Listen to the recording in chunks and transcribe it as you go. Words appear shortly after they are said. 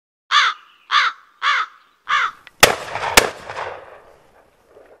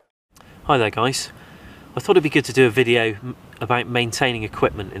Hi there guys. I thought it'd be good to do a video about maintaining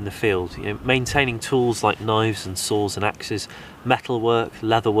equipment in the field. Maintaining tools like knives and saws and axes, metalwork,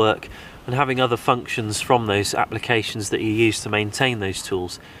 leatherwork, and having other functions from those applications that you use to maintain those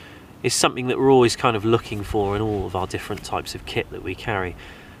tools is something that we're always kind of looking for in all of our different types of kit that we carry.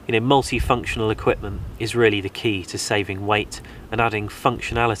 Multifunctional equipment is really the key to saving weight and adding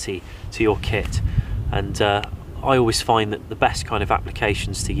functionality to your kit. And I always find that the best kind of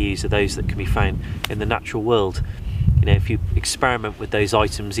applications to use are those that can be found in the natural world. If you experiment with those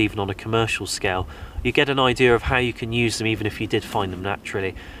items even on a commercial scale, you get an idea of how you can use them even if you did find them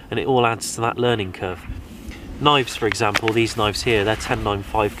naturally, and it all adds to that learning curve. Knives, for example, these knives here, they're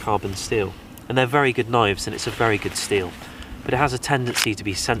 1095 carbon steel, and they're very good knives and it's a very good steel. But it has a tendency to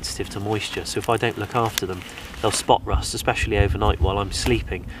be sensitive to moisture, so if I don't look after them, they'll spot rust, especially overnight while I'm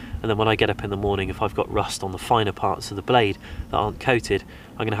sleeping. And then when I get up in the morning, if I've got rust on the finer parts of the blade that aren't coated,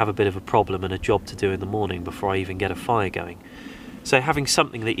 I'm going to have a bit of a problem and a job to do in the morning before I even get a fire going. So having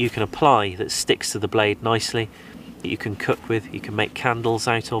something that you can apply that sticks to the blade nicely, that you can cook with, you can make candles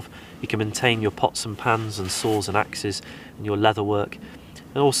out of, you can maintain your pots and pans and saws and axes and your leatherwork,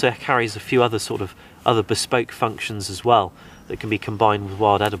 and also carries a few other other bespoke functions as well that can be combined with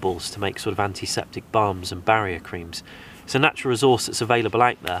wild edibles to make sort of antiseptic balms and barrier creams. It's a natural resource that's available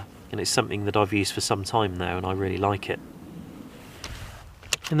out there, and it's something that I've used for some time now and I really like it.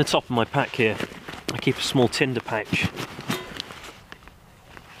 In the top of my pack here, I keep a small tinder pouch.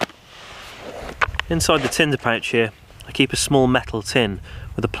 Inside the tinder pouch here, I keep a small metal tin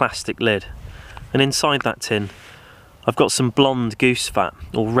with a plastic lid, and inside that tin I've got some blonde goose fat,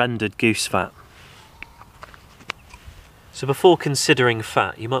 or rendered goose fat. So before considering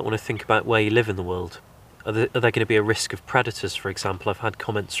fat, you might want to think about where you live in the world. Are there going to be a risk of predators, for example? I've had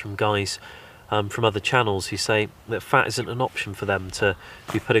comments from guys from other channels who say that fat isn't an option for them to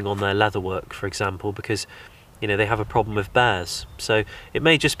be putting on their leatherwork, for example, because they have a problem with bears. So it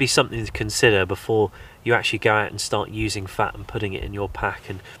may just be something to consider before you actually go out and start using fat and putting it in your pack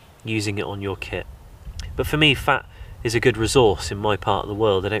and using it on your kit. But for me, fat is a good resource in my part of the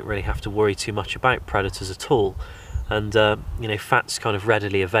world. I don't really have to worry too much about predators at all. And fat's kind of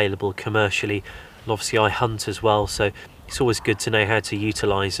readily available commercially, and obviously I hunt as well, so it's always good to know how to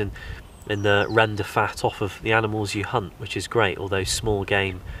utilise and render fat off of the animals you hunt, which is great. Although small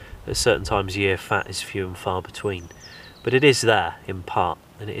game, at certain times of year, fat is few and far between, but it is there in part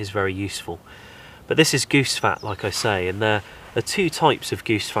and it is very useful. But this is goose fat, like I say, and there are two types of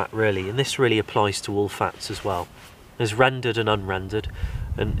goose fat really, and this really applies to all fats as well. There's rendered and unrendered,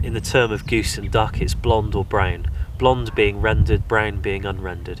 and in the term of goose and duck it's blonde or brown. Blonde being rendered, brown being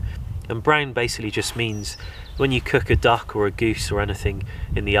unrendered. And brown basically just means when you cook a duck or a goose or anything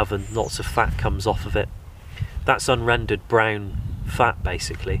in the oven, lots of fat comes off of it. That's unrendered brown fat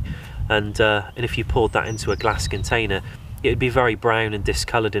basically. And if you poured that into a glass container, it would be very brown and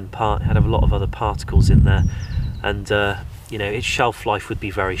discoloured in part. It had a lot of other particles in there, and its shelf life would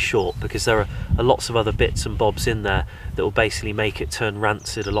be very short because there are lots of other bits and bobs in there that will basically make it turn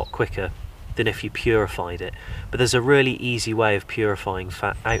rancid a lot quicker than if you purified it. But there's a really easy way of purifying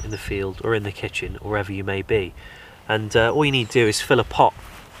fat out in the field or in the kitchen or wherever you may be. And all you need to do is fill a pot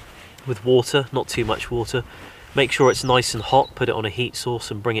with water, not too much water. Make sure it's nice and hot, put it on a heat source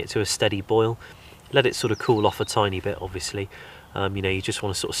and bring it to a steady boil. Let it sort of cool off a tiny bit, obviously. You just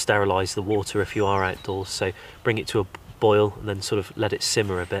want to sort of sterilise the water if you are outdoors, so bring it to a boil and then sort of let it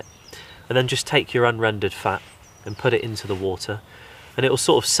simmer a bit. And then just take your unrendered fat and put it into the water, and it will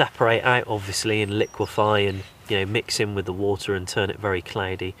sort of separate out obviously and liquefy and mix in with the water and turn it very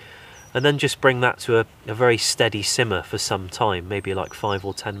cloudy. And then just bring that to a very steady simmer for some time, maybe like 5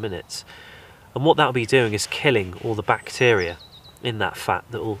 or 10 minutes. And what that'll be doing is killing all the bacteria in that fat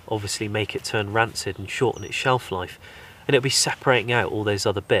that will obviously make it turn rancid and shorten its shelf life. And it'll be separating out all those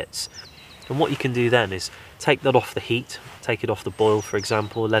other bits. And what you can do then is take that off the heat, take it off the boil for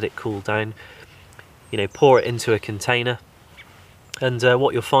example, let it cool down, pour it into a container, and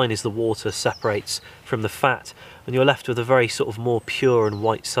what you'll find is the water separates from the fat and you're left with a very sort of more pure and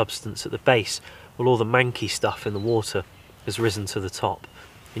white substance at the base, while all the manky stuff in the water has risen to the top.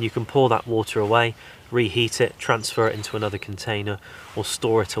 And you can pour that water away, reheat it, transfer it into another container or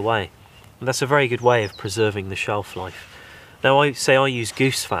store it away. And that's a very good way of preserving the shelf life. Now I use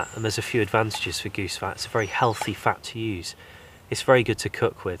goose fat, and there's a few advantages for goose fat. It's a very healthy fat to use. It's very good to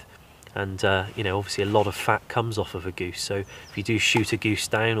cook with. And obviously a lot of fat comes off of a goose, so if you do shoot a goose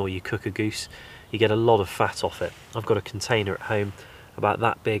down or you cook a goose, you get a lot of fat off it. I've got a container at home, about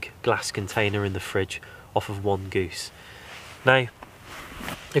that big, glass container in the fridge, off of one goose. Now,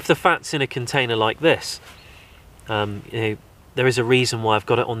 if the fat's in a container like this, There is a reason why I've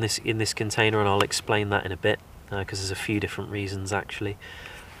got it on in this container, and I'll explain that in a bit, because there's a few different reasons actually.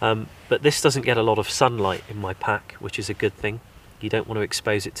 But this doesn't get a lot of sunlight in my pack, which is a good thing. You don't want to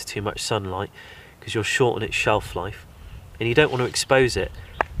expose it to too much sunlight because you'll shorten its shelf life, and you don't want to expose it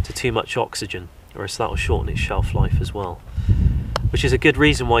to too much oxygen, or else that will shorten its shelf life as well. Which is a good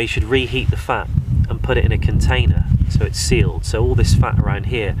reason why you should reheat the fat and put it in a container so it's sealed, so all this fat around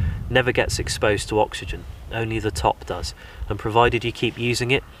here never gets exposed to oxygen, only the top does. And provided you keep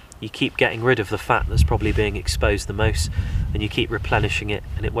using it, you keep getting rid of the fat that's probably being exposed the most, and you keep replenishing it,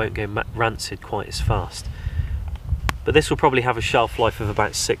 and it won't go rancid quite as fast. But this will probably have a shelf life of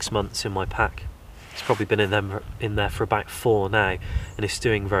about 6 months in my pack. It's probably been in there for about 4 now, and it's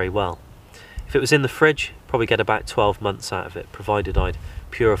doing very well. If it was in the fridge, probably get about 12 months out of it, provided I'd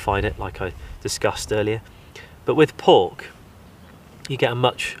purified it like I discussed earlier. But with pork, you get a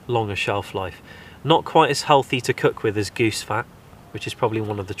much longer shelf life. Not quite as healthy to cook with as goose fat, which is probably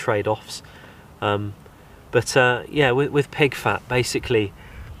one of the trade-offs. Yeah, with pig fat, basically,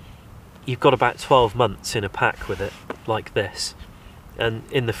 you've got about 12 months in a pack with it, like this. And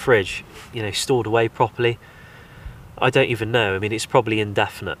in the fridge, you know, stored away properly, I don't even know. I mean, it's probably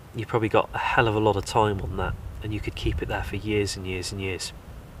indefinite. You've probably got a hell of a lot of time on that, and you could keep it there for years and years and years.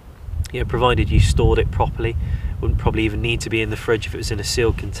 You know, provided you stored it properly. Wouldn't probably even need to be in the fridge if it was in a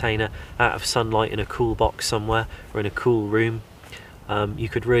sealed container, out of sunlight, in a cool box somewhere, or in a cool room. You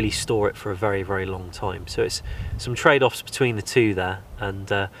could really store it for a very, very long time. So it's some trade-offs between the two there,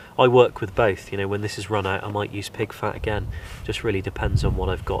 and I work with both. You know, when this is run out, I might use pig fat again. Just really depends on what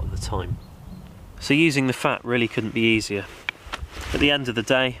I've got at the time. So using the fat really couldn't be easier. At the end of the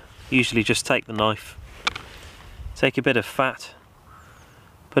day, usually just take the knife, take a bit of fat,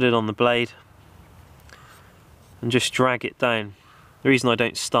 put it on the blade, and just drag it down. The reason I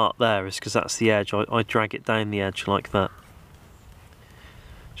don't start there is because that's the edge. I drag it down the edge like that,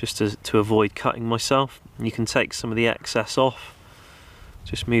 just to avoid cutting myself. And you can take some of the excess off,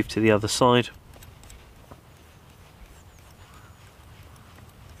 just move to the other side.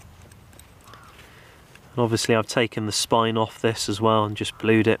 And obviously I've taken the spine off this as well and just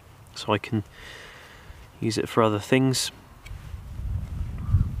blued it so I can use it for other things.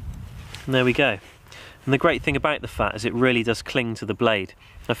 And there we go. And the great thing about the fat is it really does cling to the blade.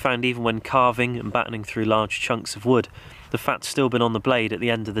 I've found even when carving and battening through large chunks of wood, the fat's still been on the blade at the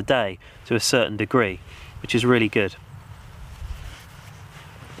end of the day to a certain degree, which is really good.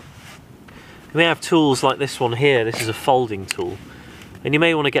 You may have tools like this one here. This is a folding tool, and you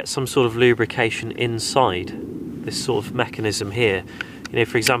may want to get some sort of lubrication inside this sort of mechanism here. You know,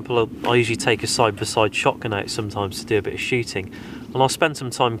 for example, I usually take a side-by-side shotgun out sometimes to do a bit of shooting, and I'll spend some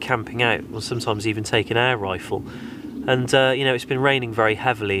time camping out, or sometimes even take an air rifle. And you know, it's been raining very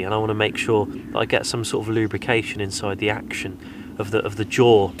heavily, and I want to make sure that I get some sort of lubrication inside the action of the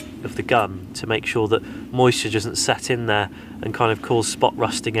jaw of the gun, to make sure that moisture doesn't set in there and kind of cause spot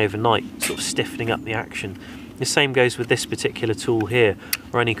rusting overnight, sort of stiffening up the action. The same goes with this particular tool here,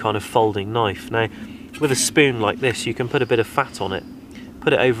 or any kind of folding knife. Now, with a spoon like this, you can put a bit of fat on it,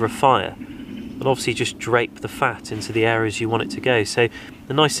 put it over a fire, and obviously just drape the fat into the areas you want it to go. So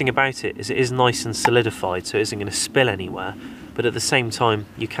the nice thing about it is nice and solidified, so it isn't going to spill anywhere, but at the same time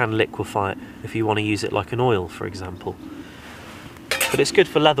you can liquefy it if you want to use it like an oil, for example. But it's good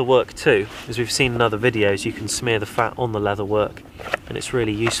for leather work too. As we've seen in other videos, you can smear the fat on the leather work, and it's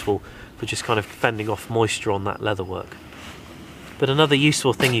really useful for just kind of fending off moisture on that leather work. But another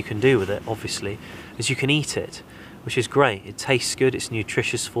useful thing you can do with it, obviously, is you can eat it, which is great. It tastes good, it's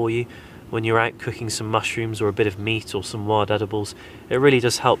nutritious for you. When you're out cooking some mushrooms or a bit of meat or some wild edibles, it really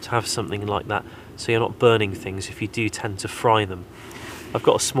does help to have something like that, so you're not burning things if you do tend to fry them. I've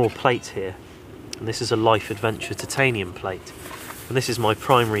got a small plate here, and this is a Life Adventure titanium plate, and this is my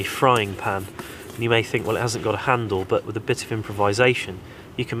primary frying pan. And you may think, well, it hasn't got a handle, but with a bit of improvisation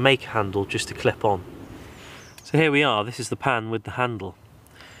you can make a handle just to clip on. So here we are, this is the pan with the handle.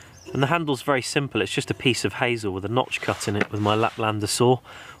 And the handle's very simple. It's just a piece of hazel with a notch cut in it with my Laplander saw,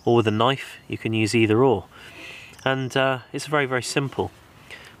 or with a knife. You can use either or. And it's very, very simple.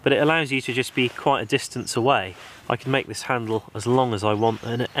 But it allows you to just be quite a distance away. I can make this handle as long as I want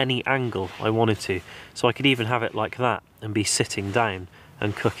and at any angle I wanted to. So I could even have it like that and be sitting down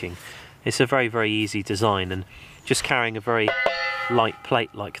and cooking. It's a very, very easy design, and just carrying a very light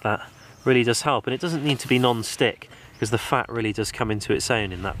plate like that really does help. And it doesn't need to be non-stick, because the fat really does come into its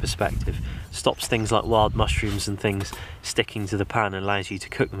own in that perspective. Stops things like wild mushrooms and things sticking to the pan and allows you to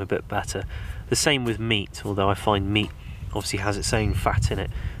cook them a bit better. The same with meat, although I find meat obviously has its own fat in it,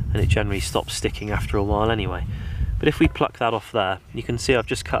 and it generally stops sticking after a while anyway. But if we pluck that off there, you can see I've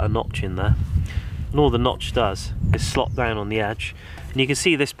just cut a notch in there. And all the notch does is slot down on the edge, and you can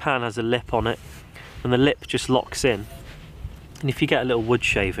see this pan has a lip on it, and the lip just locks in. And if you get a little wood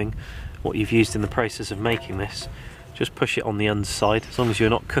shaving, what you've used in the process of making this, just push it on the underside. As long as you're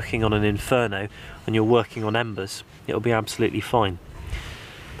not cooking on an inferno and you're working on embers, it'll be absolutely fine.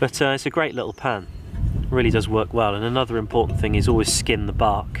 But it's a great little pan, it really does work well. And another important thing is always skin the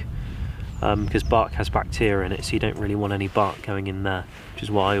bark, because bark has bacteria in it, so you don't really want any bark going in there, which is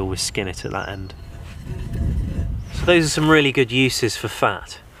why I always skin it at that end. So those are some really good uses for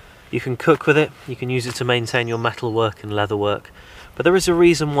fat. You can cook with it, you can use it to maintain your metal work and leather work, but there is a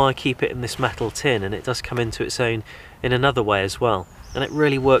reason why I keep it in this metal tin, and it does come into its own in another way as well. And it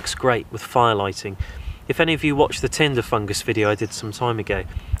really works great with fire lighting. If any of you watched the tinder fungus video I did some time ago,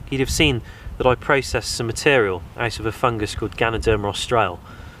 you'd have seen that I processed some material out of a fungus called Ganoderma australe,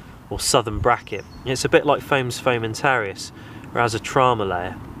 or southern bracket. It's a bit like Foam's fomentarius, or has a trama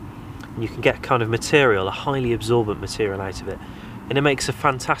layer. And you can get kind of material, a highly absorbent material out of it, and it makes a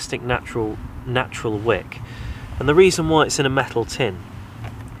fantastic natural wick. And the reason why it's in a metal tin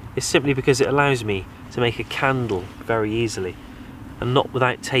is simply because it allows me to make a candle very easily, and not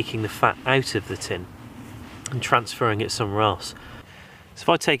without taking the fat out of the tin and transferring it somewhere else. So if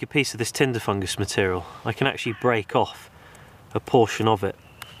I take a piece of this tinder fungus material, I can actually break off a portion of it,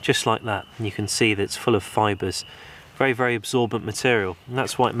 just like that, and you can see that it's full of fibres. Very, very absorbent material, and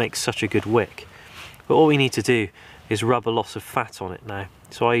that's why it makes such a good wick. But all we need to do is rub a lot of fat on it now.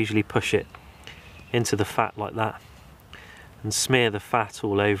 So I usually push it into the fat like that and smear the fat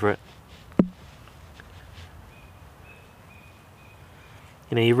all over it.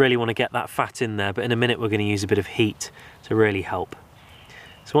 You know, you really want to get that fat in there, but in a minute we're going to use a bit of heat to really help.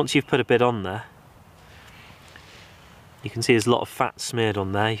 So once you've put a bit on there, you can see there's a lot of fat smeared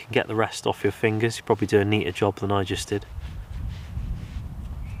on there. You can get the rest off your fingers. You probably do a neater job than I just did.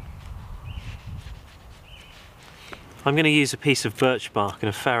 I'm going to use a piece of birch bark and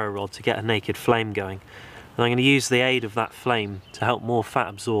a ferro rod to get a naked flame going. And I'm going to use the aid of that flame to help more fat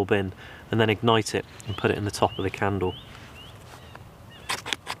absorb in, and then ignite it and put it in the top of the candle.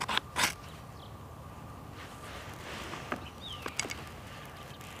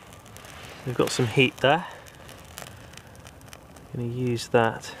 We've got some heat there. I'm going to use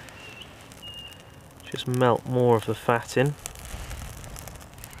that, just melt more of the fat in.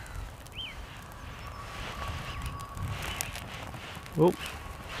 Oh.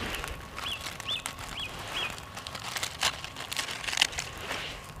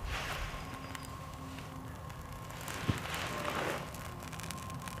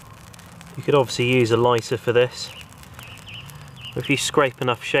 You could obviously use a lighter for this. If you scrape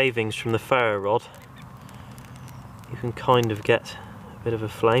enough shavings from the ferro rod, you can kind of get a bit of a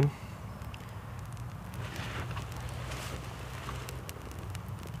flame.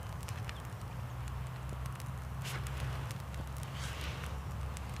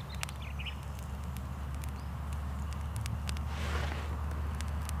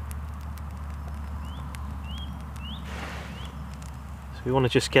 So we want to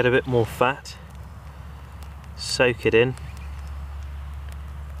just get a bit more fat, soak it in.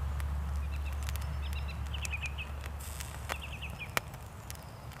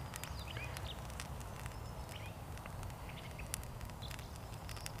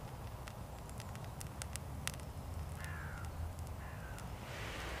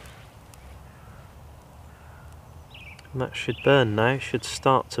 And that should burn now, should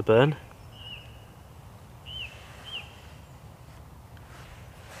start to burn.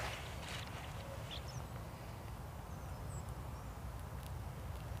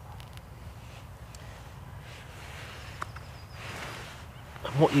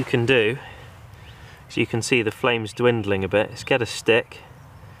 And what you can do, as you can see the flame's dwindling a bit, is get a stick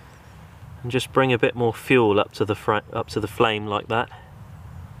and just bring a bit more fuel up to the flame like that.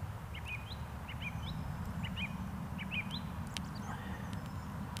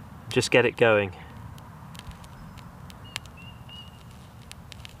 Just get it going.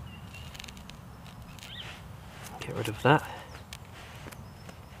 Get rid of that.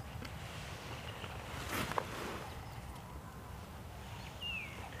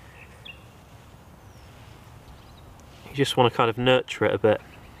 You just want to kind of nurture it a bit,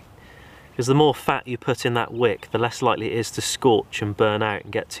 because the more fat you put in that wick, the less likely it is to scorch and burn out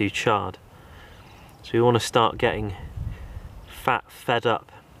and get too charred. So you want to start getting fat fed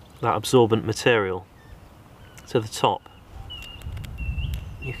up, that absorbent material, to the top.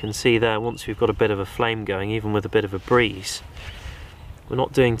 You can see there, once we've got a bit of a flame going, even with a bit of a breeze, we're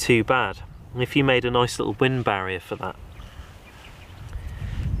not doing too bad. And if you made a nice little wind barrier for that,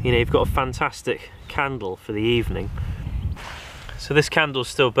 you know, you've got a fantastic candle for the evening. So this candle's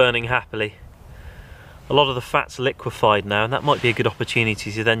still burning happily. a lot of the fat's liquefied now, and that might be a good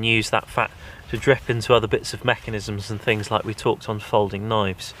opportunity to then use that fat to drip into other bits of mechanisms and things like we talked on folding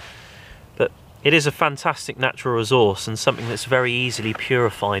knives. But it is a fantastic natural resource and something that's very easily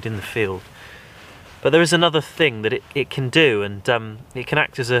purified in the field. But there is another thing that it can do, and it can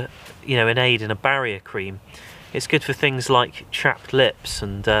act as an aid in a barrier cream. It's good for things like chapped lips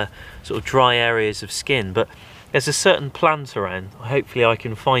and sort of dry areas of skin. But there's a certain plant around, hopefully I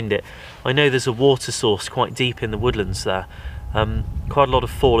can find it. I know there's a water source quite deep in the woodlands there. Quite a lot of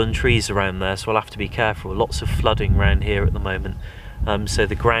fallen trees around there, so I'll have to be careful. Lots of flooding around here at the moment. So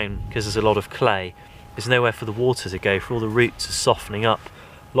the ground, because there's a lot of clay, there's nowhere for the water to go, for all the roots are softening up.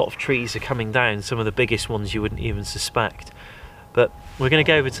 A lot of trees are coming down, some of the biggest ones you wouldn't even suspect. But we're going to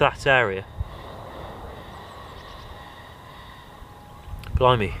go over to that area.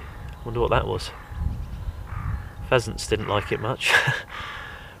 Blimey, wonder what that was. Pheasants didn't like it much.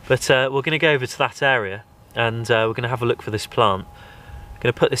 But we're going to go over to that area, and we're going to have a look for this plant. I'm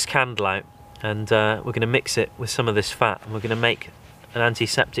going to put this candle out, and we're going to mix it with some of this fat, and we're going to make an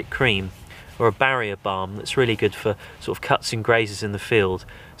antiseptic cream or a barrier balm that's really good for sort of cuts and grazes in the field,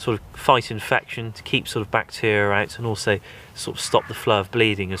 sort of fight infection, to keep sort of bacteria out, and also sort of stop the flow of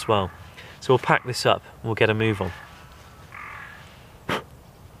bleeding as well. So we'll pack this up and we'll get a move on.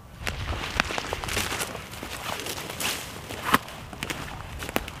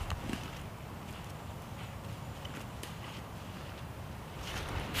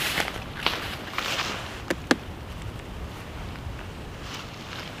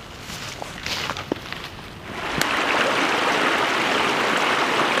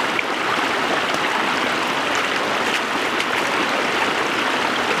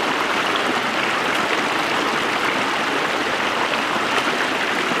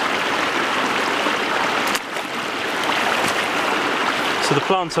 So the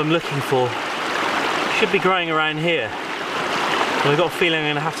plant I'm looking for should be growing around here. And I've got a feeling I'm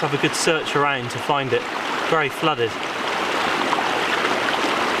going to have a good search around to find it. Very flooded.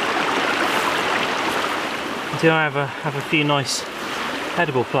 I do have a few nice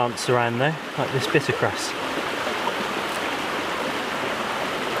edible plants around there, like this bittercress.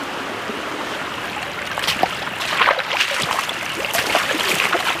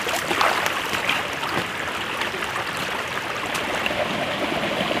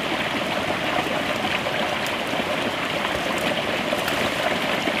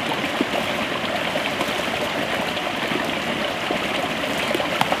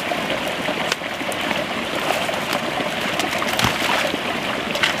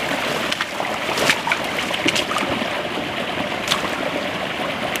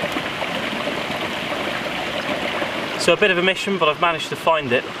 So a bit of a mission, but I've managed to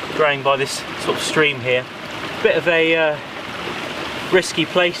find it, growing by this sort of stream here. Bit of a risky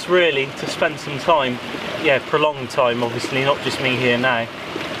place really to spend some time, prolonged time obviously, not just me here now.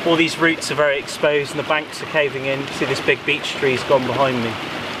 All these roots are very exposed and the banks are caving in. See this big beech tree's gone behind me.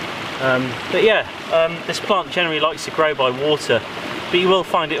 This plant generally likes to grow by water, but you will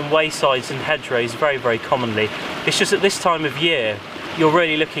find it in waysides and hedgerows very, very commonly. It's just at this time of year, you're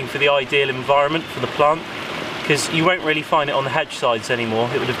really looking for the ideal environment for the plant, because you won't really find it on the hedge sides anymore.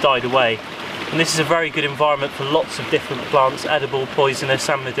 It would have died away. And this is a very good environment for lots of different plants, edible, poisonous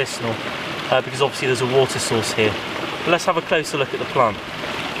and medicinal, because obviously there's a water source here. But let's have a closer look at the plant.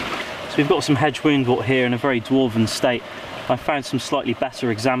 So we've got some hedge woundwort here in a very dwarven state. I found some slightly better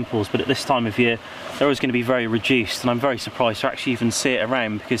examples, but at this time of year they're always going to be very reduced, and I'm very surprised to actually even see it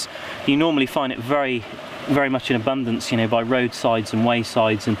around, because you normally find it very much in abundance, by roadsides and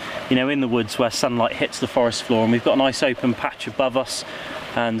waysides, and in the woods where sunlight hits the forest floor. And we've got a nice open patch above us,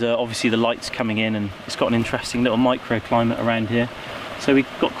 and obviously the light's coming in, and it's got an interesting little microclimate around here. So we've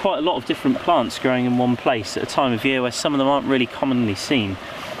got quite a lot of different plants growing in one place at a time of year where some of them aren't really commonly seen.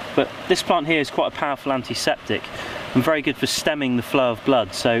 But this plant here is quite a powerful antiseptic and very good for stemming the flow of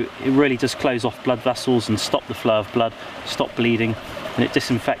blood. So it really does close off blood vessels and stop the flow of blood, stop bleeding, and it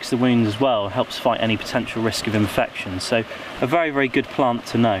disinfects the wounds as well, helps fight any potential risk of infection. So a very, very good plant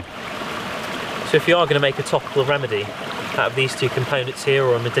to know. So if you are going to make a topical remedy out of these two components here,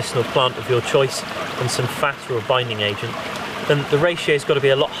 or a medicinal plant of your choice, and some fat or a binding agent, then the ratio's got to be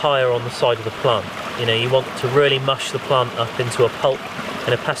a lot higher on the side of the plant. You want to really mush the plant up into a pulp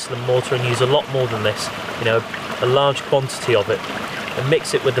in a pestle and mortar, and use a lot more than this, a large quantity of it, and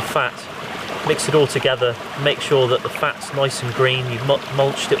mix it with the fat. Mix it all together, make sure that the fat's nice and green, you've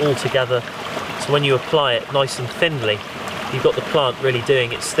mulched it all together, so when you apply it nice and thinly, you've got the plant really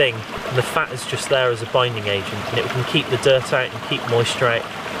doing its thing, and the fat is just there as a binding agent, and it can keep the dirt out and keep moisture out.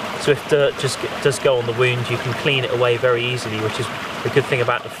 So if dirt just does go on the wound, you can clean it away very easily, which is the good thing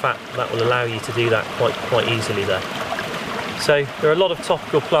about the fat. That will allow you to do that quite easily there. So there are a lot of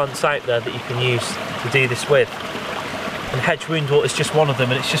topical plants out there that you can use to do this with. And hedge woundwort is just one of them,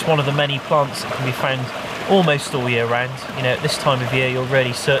 and it's just one of the many plants that can be found almost all year round. You know, at this time of year you're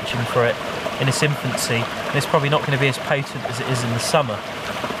really searching for it in its infancy, and it's probably not going to be as potent as it is in the summer,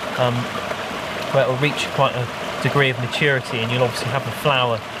 where it will reach quite a degree of maturity, and you'll obviously have the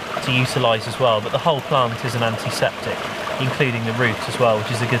flower to utilise as well. But the whole plant is an antiseptic, including the root as well,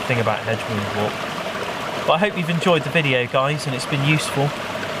 which is a good thing about hedge woundwort. But I hope you've enjoyed the video, guys, and it's been useful.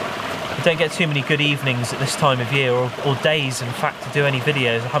 I don't get too many good evenings at this time of year, or days in fact, to do any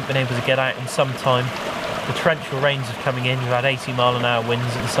videos. I haven't been able to get out in some time. The torrential rains have coming in. We've had 80-mile-an-hour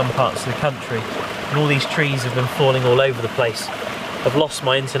winds in some parts of the country, and all these trees have been falling all over the place. I've lost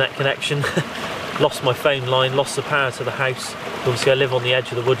my internet connection, lost my phone line, lost the power to the house. Obviously I live on the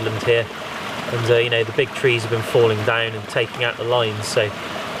edge of the woodland here, and you know, the big trees have been falling down and taking out the lines, so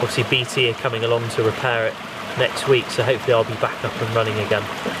obviously BT are coming along to repair it next week, so hopefully I'll be back up and running again.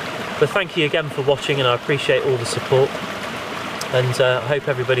 But thank you again for watching, and I appreciate all the support, and I hope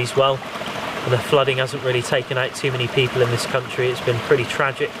everybody's well, and the flooding hasn't really taken out too many people in this country. It's been pretty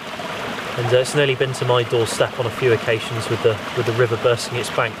tragic, and it's nearly been to my doorstep on a few occasions with the river bursting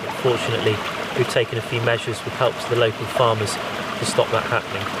its bank, but fortunately we've taken a few measures with help to the local farmers to stop that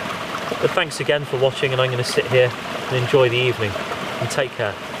happening. But thanks again for watching, and I'm going to sit here and enjoy the evening, and take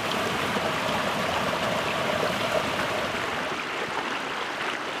care.